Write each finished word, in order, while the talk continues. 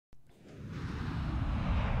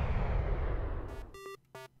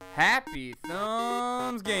Happy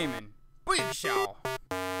Thumbs Gaming. Big show.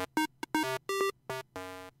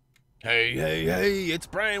 Hey, it's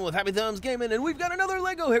Brian with Happy Thumbs Gaming, and we've got another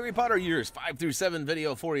LEGO Harry Potter Years 5 through 7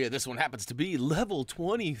 video for you. This one happens to be level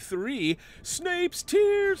 23, Snape's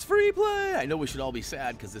Tears Free Play. I know we should all be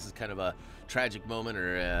sad because this is kind of a tragic moment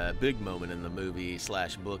or a big moment in the movie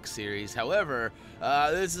 / book series. However,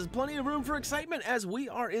 this is plenty of room for excitement as we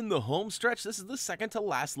are in the home stretch. This is the second to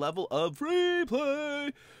last level of Free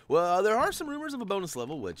Play. Well, there are some rumors of a bonus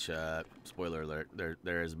level, which, spoiler alert,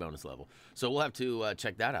 there is a bonus level. So we'll have to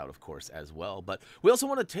check that out, of course, as well. But we also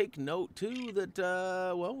want to take note, too, that,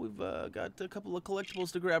 well, we've got a couple of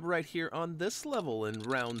collectibles to grab right here on this level and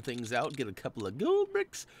round things out, get a couple of gold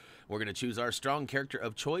bricks. We're going to choose our strong character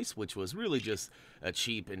of choice, which was really just a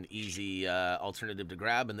cheap and easy alternative to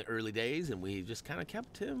grab in the early days, and we just kind of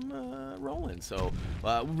kept him rolling. So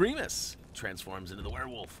Remus transforms into the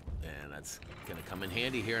werewolf, and that's going to come in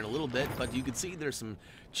handy here in a little bit, but you can see there's some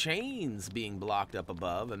chains being blocked up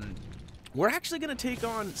above, and we're actually going to take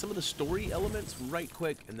on some of the story elements right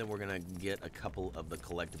quick, and then we're going to get a couple of the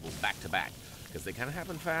collectibles back to back, because they kind of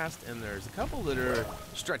happen fast, and there's a couple that are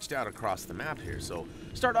stretched out across the map here. So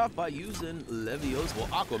start off by using Leviosa, well,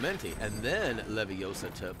 Aquamenti, and then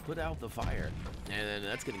Leviosa to put out the fire. And then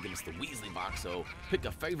that's going to give us the Weasley box, so pick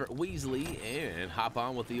a favorite Weasley and hop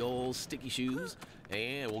on with the old sticky shoes,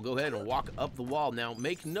 and we'll go ahead and walk up the wall. Now,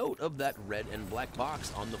 make note of that red and black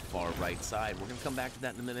box on the far right side. We're going to come back to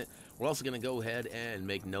that in a minute. We're also going to go ahead and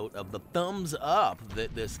make note of the thumbs up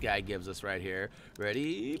that this guy gives us right here.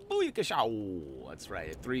 Ready? Booyakashaw! That's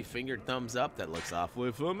right, a three-fingered thumbs up. That looks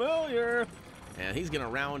awfully familiar. And he's going to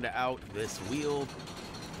round out this wheel,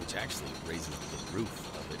 which actually raises the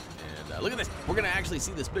roof of it. And look at this. We're going to actually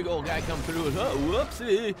see this big old guy come through. And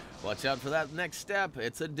whoopsie. Watch out for that next step.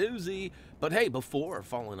 It's a doozy. But hey, before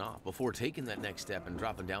falling off, before taking that next step and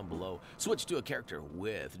dropping down below, switch to a character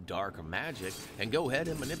with dark magic and go ahead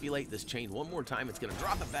and manipulate this chain one more time. It's going to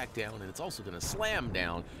drop it back down, and it's also going to slam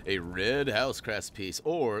down a red house crest piece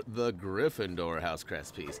or the Gryffindor house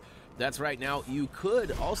crest piece. That's right. Now, you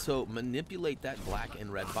could also manipulate that black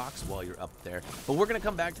and red box while you're up there, but we're going to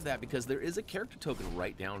come back to that because there is a character token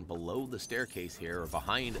right down below the staircase here, or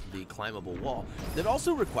behind the climbable wall, that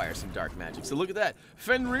also requires some dark magic. So look at that.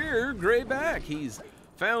 Fenrir, Greyback. He's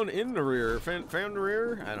found in the rear.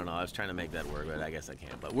 Fenrir? I don't know. I was trying to make that word, but I guess I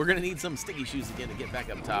can't. But we're going to need some sticky shoes again to get back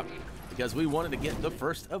up top because we wanted to get the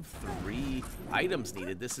first of 3 items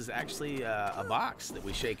needed. This is actually a box that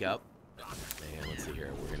we shake up. And let's see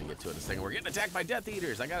here, we're going to get to it in a second. We're getting attacked by Death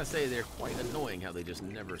Eaters. I got to say, they're quite annoying how they just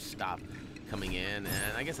never stop coming in.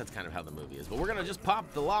 And I guess that's kind of how the movie is. But we're going to just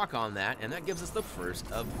pop the lock on that, and that gives us the first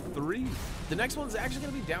of 3. The next one's actually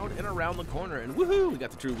going to be down and around the corner. And woohoo, we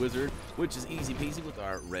got the True Wizard, which is easy peasy with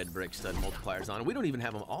our red brick stud multipliers on. We don't even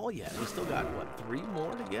have them all yet. We still got, what, 3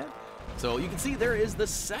 more to get? So you can see there is the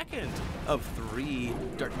second of 3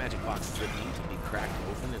 dark magic boxes that need to be cracked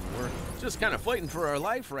open, and we're just kind of fighting for our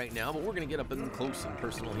life right now, but we're going to get up in close and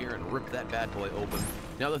personal here and rip that bad boy open.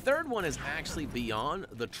 Now, the third one is actually beyond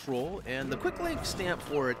the troll, and the quick link stamp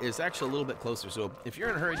for it is actually a little bit closer. So if you're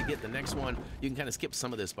in a hurry to get the next one, you can kind of skip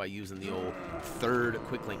some of this by using the old third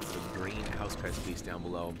quick link to the green house crest piece down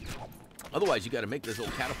below. Otherwise, you got to make this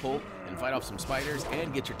old catapult and fight off some spiders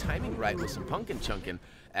and get your timing right with some pumpkin chunking,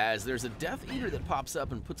 as there's a Death Eater that pops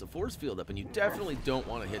up and puts a force field up, and you definitely don't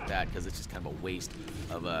want to hit that because it's just kind of a waste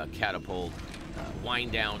of a catapult,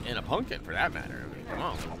 wind down, and a pumpkin for that matter. I mean, come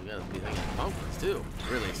on, we got to be thinking of pumpkins too.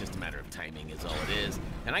 Really, it's just a matter of timing is all it is.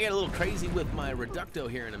 And I get a little crazy with my Reducto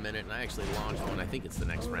here in a minute, and I actually launched one. I think it's the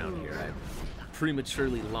next round here. I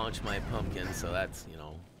prematurely launched my pumpkin, so that's, you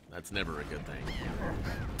know, that's never a good thing.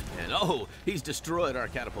 And oh, he's destroyed our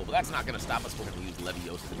catapult, but that's not going to stop us. We're going to use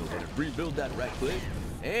Leviosa to go ahead and rebuild that right quick.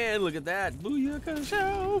 And look at that. Booyaka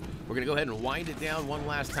show. We're going to go ahead and wind it down one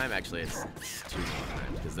last time. Actually, it's 2 more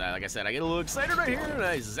times because, like I said, I get a little excited right here and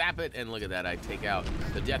I zap it. And look at that. I take out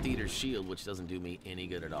the Death Eater's shield, which doesn't do me any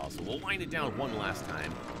good at all. So we'll wind it down one last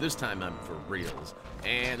time. This time I'm for reals.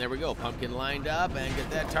 And there we go. Pumpkin lined up and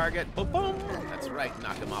get that target. Boom, boom. That's right.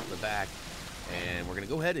 Knock him off the back. And we're going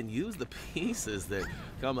to go ahead and use the pieces that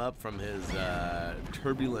come up from his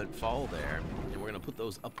turbulent fall there. And we're going to put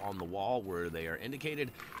those up on the wall where they are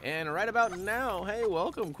indicated. And right about now, hey,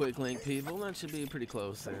 welcome, Quick Link people. That should be pretty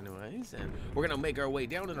close anyways. And we're going to make our way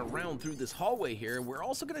down and around through this hallway here. We're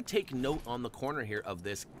also going to take note on the corner here of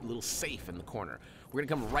this little safe in the corner. We're going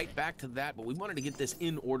to come right back to that, but we wanted to get this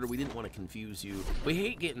in order. We didn't want to confuse you. We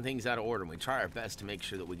hate getting things out of order, and we try our best to make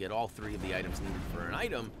sure that we get all 3 of the items needed for an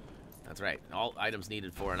item. That's right. All items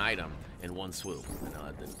needed for an item in one swoop. I know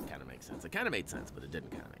that didn't kind of make sense. It kind of made sense, but it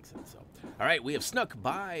didn't kind of make sense. So, all right, we have snuck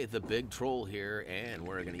by the big troll here, and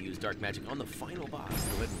we're going to use dark magic on the final boss.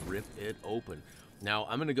 Go ahead and rip it open. Now,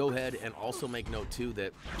 I'm going to go ahead and also make note, too,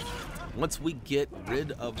 that once we get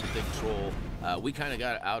rid of the big troll, we kind of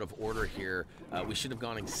got out of order here. We should have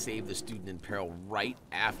gone and saved the student in peril right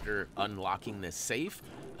after unlocking this safe,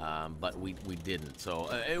 but we didn't.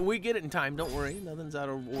 So we get it in time. Don't worry. Nothing's out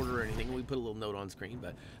of order or anything. We put a little note on screen,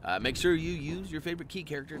 but make sure you use your favorite key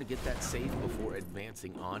character to get that safe before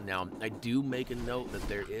advancing on. Now, I do make a note that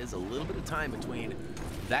there is a little bit of time between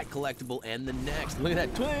that collectible and the next. Look at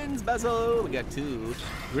that, twins, Basil. We got 2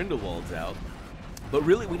 Grindelwalds out. But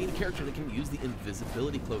really, we need a character that can use the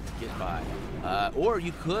invisibility cloak to get by. Or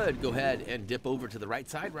you could go ahead and dip over to the right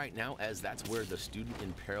side right now, as that's where the student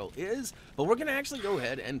in peril is. But we're going to actually go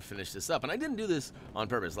ahead and finish this up. And I didn't do this on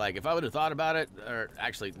purpose. Like, if I would have thought about it, or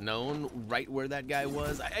actually known right where that guy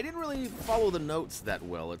was, I didn't really follow the notes that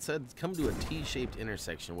well. It said, come to a T-shaped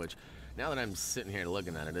intersection, which, now that I'm sitting here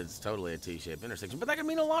looking at it, it's totally a T-shaped intersection. But that can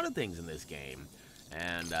mean a lot of things in this game.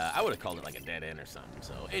 And I would have called it like a dead end or something.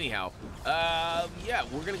 So anyhow, yeah,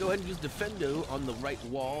 we're going to go ahead and use Defendo on the right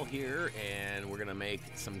wall here. And we're going to make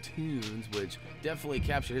some tunes, which definitely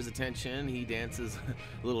capture his attention. He dances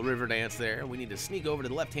a little river dance there. We need to sneak over to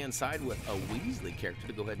the left-hand side with a Weasley character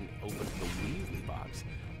to go ahead and open the Weasley box.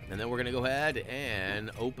 And then we're going to go ahead and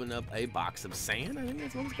open up a box of sand. I think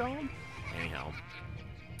that's what it's called. Anyhow,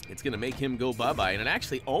 it's going to make him go bye-bye, and it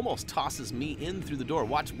actually almost tosses me in through the door.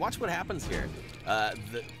 Watch what happens here.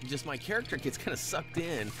 Just my character gets kind of sucked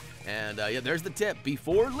in, and yeah, there's the tip.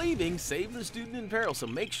 Before leaving, save the student in peril, so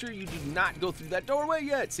make sure you do not go through that doorway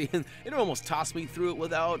yet. See, it almost tossed me through it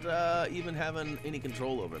without even having any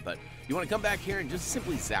control over it. But you want to come back here and just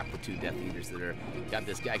simply zap the 2 Death Eaters that are got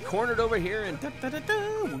this guy cornered over here, and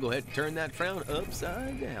we'll go ahead and turn that frown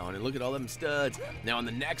upside down, and look at all them studs. Now on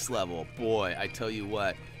the next level, boy, I tell you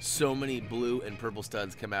what, so many blue and purple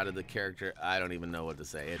studs come out of the character, I don't even know what to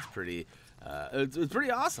say. It's pretty it's pretty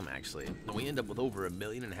awesome, actually. And we end up with over 1.5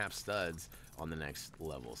 million studs on the next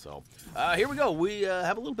level. So here we go. We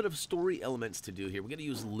have a little bit of story elements to do here. We're going to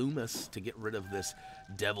use Loomis to get rid of this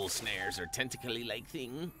devil snares or tentacly-like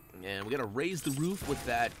thing. And we got to raise the roof with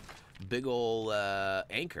that big ol'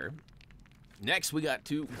 anchor. Next, we got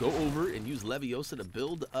to go over and use Leviosa to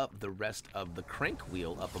build up the rest of the crank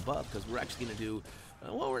wheel up above, because we're actually going to do,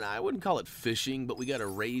 well, I wouldn't call it fishing, but we got to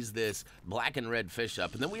raise this black and red fish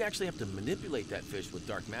up, and then we actually have to manipulate that fish with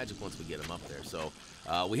dark magic once we get him up there. So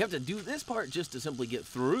we have to do this part just to simply get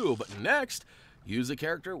through, but next, use a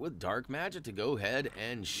character with dark magic to go ahead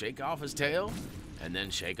and shake off his tail, and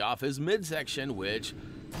then shake off his midsection, which,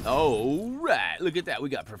 oh, right, look at that. We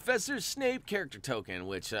got Professor Snape character token,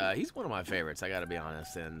 which he's one of my favorites, I gotta be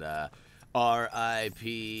honest, and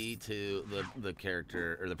R.I.P. to the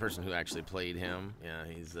character, or the person who actually played him. Yeah,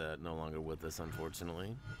 he's no longer with us,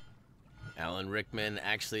 unfortunately. Alan Rickman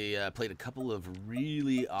actually played a couple of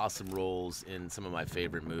really awesome roles in some of my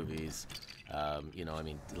favorite movies. You know, I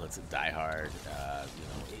mean, let's say Die Hard.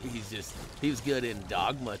 You know, he was good in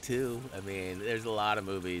Dogma too. I mean, there's a lot of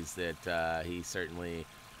movies that he certainly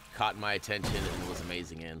caught my attention and was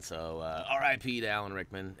amazing in. So R.I.P. to Alan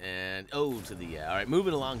Rickman, and all right,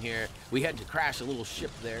 moving along here. We had to crash a little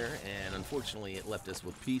ship there, and unfortunately it left us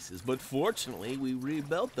with pieces, but fortunately we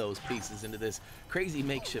rebuilt those pieces into this crazy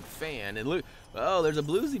makeshift fan. And look, oh, there's a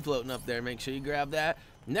bluesy floating up there. Make sure you grab that.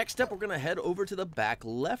 Next up, we're going to head over to the back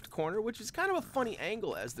left corner, which is kind of a funny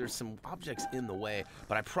angle as there's some objects in the way.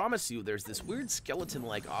 But I promise you, there's this weird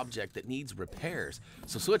skeleton-like object that needs repairs.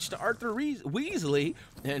 So switch to Arthur Weasley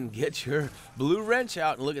and get your blue wrench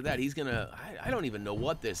out. And look at that. He's going to, I don't even know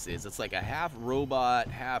what this is. It's like a half robot,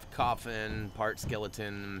 half coffin, part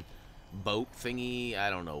skeleton boat thingy.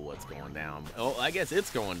 I don't know what's going down. Oh, I guess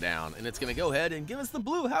it's going down, and it's gonna go ahead and give us the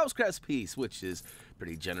blue house crest piece, which is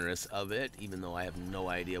pretty generous of it, even though I have no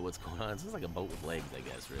idea what's going on. It's just like a boat with legs, I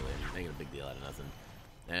guess, really. I'm making a big deal out of nothing.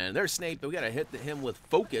 And there's Snape, but we gotta hit him with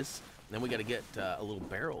focus. Then we gotta get a little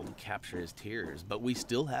barrel to capture his tears, but we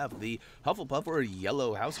still have the Hufflepuff or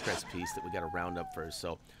yellow house crest piece that we gotta round up first.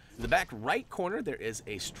 So in the back right corner, there is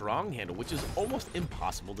a strong handle, which is almost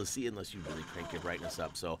impossible to see unless you really crank your brightness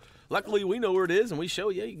up. So luckily, we know where it is, and we show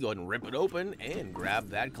you. You can go ahead and rip it open and grab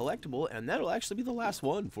that collectible, and that'll actually be the last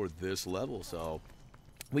one for this level. So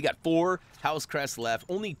we got 4 house crests left,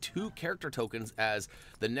 only 2 character tokens, as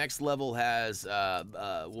the next level has,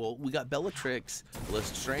 well, we got Bellatrix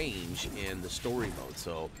Lestrange in the story mode.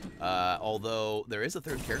 So, although there is a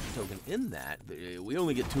 3rd character token in that, we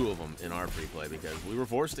only get 2 of them in our free play because we were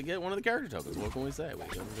forced to get one of the character tokens. What can we say? We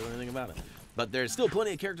couldn't do anything about it. But there's still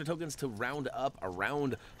plenty of character tokens to round up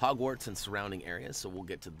around Hogwarts and surrounding areas, so we'll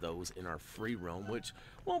get to those in our free roam, which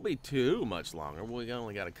won't be too much longer. We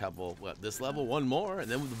only got a couple, this level, one more,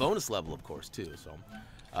 and then with the bonus level, of course, too. So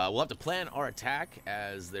we'll have to plan our attack,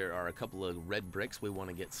 as there are a couple of red bricks we want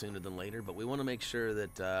to get sooner than later, but we want to make sure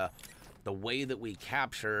that the way that we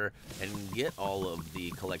capture and get all of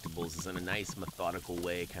the collectibles is in a nice, methodical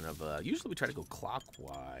way, kind of, usually we try to go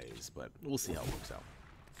clockwise, but we'll see how it works out.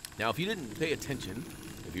 Now, if you didn't pay attention,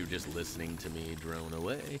 if you were just listening to me drone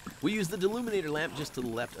away, we used the Deluminator lamp just to the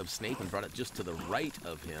left of Snape and brought it just to the right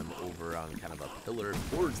of him over on kind of a pillar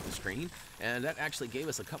towards the screen, and that actually gave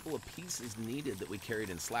us a couple of pieces needed that we carried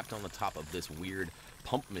and slapped on the top of this weird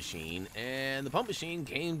pump machine, and the pump machine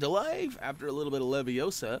came to life after a little bit of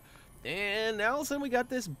Leviosa. And now all of a sudden we got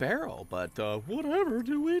this barrel, but whatever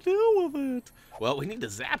do we do with it? Well, we need to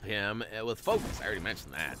zap him with focus. I already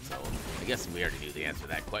mentioned that, so I guess we already knew the answer to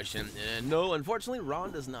that question. And no, unfortunately,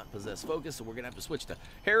 Ron does not possess focus, so we're going to have to switch to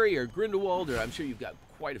Harry or Grindelwald, or I'm sure you've got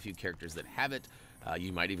quite a few characters that have it.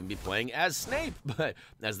 You might even be playing as Snape, but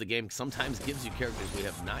as the game sometimes gives you characters we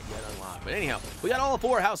have not yet unlocked. But anyhow, we got all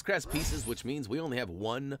 4 House Crest pieces, which means we only have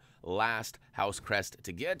one last House Crest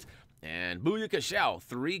to get. And Booyaka Shao,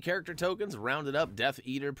 3 character tokens, rounded up, Death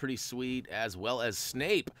Eater, pretty sweet, as well as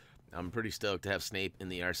Snape. I'm pretty stoked to have Snape in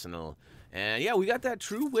the arsenal. And yeah, we got that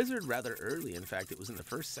True Wizard rather early. In fact, it was in the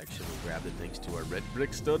first section we grabbed it thanks to our Red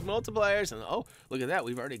Brick Stud multipliers. And oh, look at that,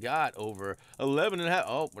 we've already got over 11.5.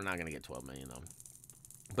 Oh, we're not going to get 12 million though.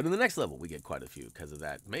 But in the next level, we get quite a few because of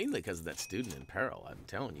that, mainly because of that student in peril. I'm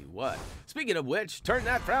telling you what. Speaking of which, turn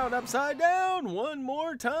that frown upside down one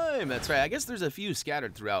more time. That's right. I guess there's a few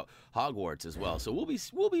scattered throughout Hogwarts as well. So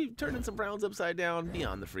we'll be turning some frowns upside down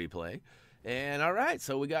beyond the free play. And all right,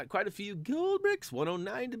 so we got quite a few gold bricks,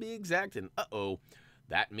 109 to be exact. And uh-oh,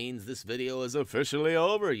 that means this video is officially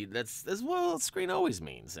over. That's what the screen always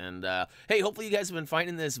means. And hey, hopefully you guys have been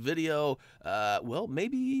finding this video, well,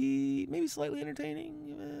 maybe slightly entertaining.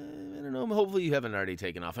 I don't know. Hopefully you haven't already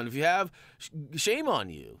taken off. And if you have, shame on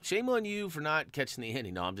you. Shame on you for not catching the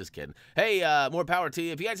ending. No, I'm just kidding. Hey, more power to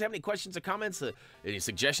you. If you guys have any questions or comments, any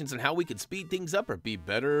suggestions on how we could speed things up or be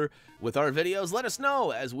better with our videos, let us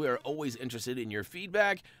know, as we are always interested in your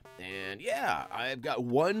feedback. And yeah, I've got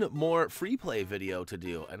one more free play video to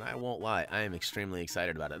do, and I won't lie, I am extremely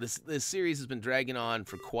excited about it. This series has been dragging on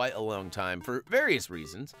for quite a long time for various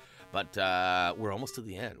reasons, but we're almost to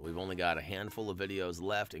the end. We've only got a handful of videos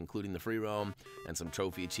left, including the free roam and some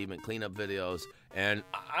trophy achievement cleanup videos, and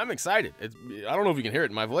I'm excited. I don't know if you can hear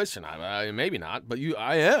it in my voice or not. Maybe not, but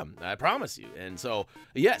I am. I promise you. And so,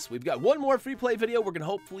 yes, we've got one more free play video we're going to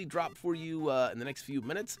hopefully drop for you in the next few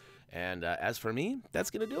minutes. And as for me, that's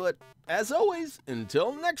going to do it. As always,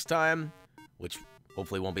 until next time, which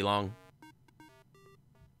hopefully won't be long,